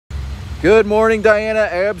Good morning, Diana.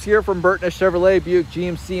 Abs here from Burton Chevrolet Buick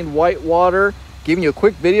GMC in Whitewater, giving you a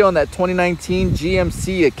quick video on that 2019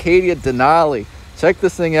 GMC Acadia Denali. Check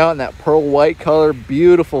this thing out in that pearl white color,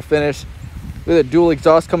 beautiful finish with a dual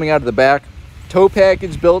exhaust coming out of the back. Tow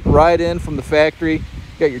package built right in from the factory. You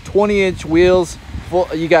got your 20-inch wheels.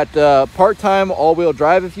 You got part-time all-wheel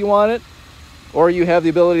drive if you want it, or you have the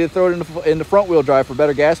ability to throw it into front-wheel drive for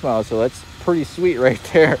better gas mileage. So that's pretty sweet right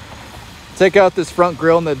there. Check out this front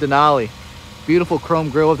grille in the Denali. Beautiful chrome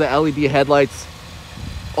grille with the LED headlights.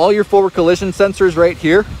 All your forward collision sensors right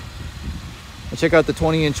here. And check out the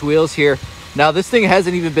 20-inch wheels here. Now this thing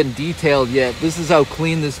hasn't even been detailed yet. This is how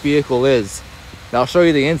clean this vehicle is. Now I'll show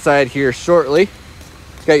you the inside here shortly.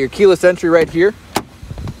 It's got your keyless entry right here.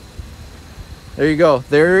 There you go.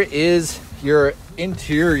 There is your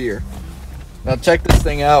interior. Now check this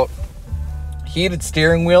thing out. Heated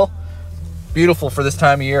steering wheel. Beautiful for this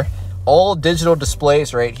time of year. All digital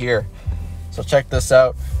displays right here. So check this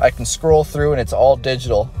out. I can scroll through and it's all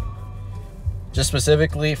digital, just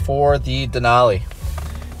specifically for the Denali.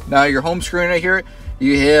 Now your home screen right here,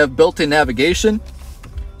 you have built-in navigation.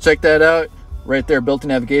 Check that out right there, built-in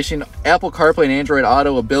navigation. Apple CarPlay and Android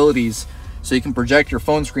Auto abilities, so you can project your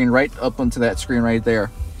phone screen right up onto that screen right there.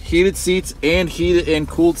 Heated seats and heated and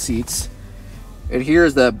cooled seats. And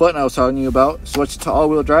here's that button I was telling you about. Switch to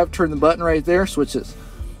all-wheel drive, turn the button right there, switches.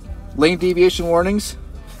 Lane deviation warnings,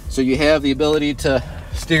 so you have the ability to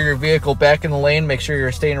steer your vehicle back in the lane, make sure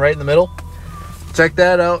you're staying right in the middle. Check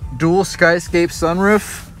that out. Dual Skyscape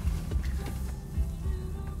sunroof.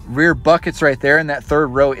 Rear buckets right there, and that third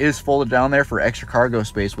row is folded down there for extra cargo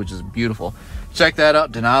space, which is beautiful. Check that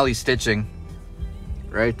out. Denali stitching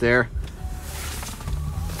right there.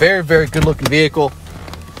 Very, very good looking vehicle.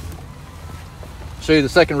 Show you the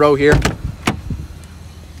second row here.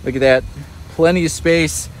 Look at that. Plenty of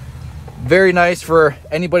space. Very nice for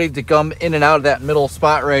anybody to come in and out of that middle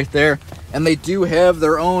spot right there. And they do have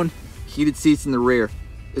their own heated seats in the rear.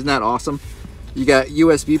 Isn't that awesome? You got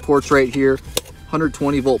USB ports right here.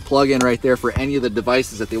 120 volt plug-in right there for any of the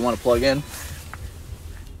devices that they want to plug in.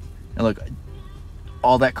 And look,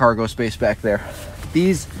 all that cargo space back there.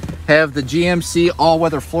 These have the GMC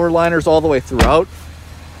all-weather floor liners all the way throughout.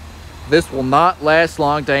 This will not last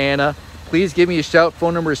long, Diana. Please give me a shout.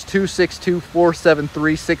 Phone number is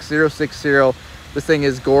 262-473-6060. This thing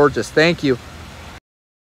is gorgeous. Thank you.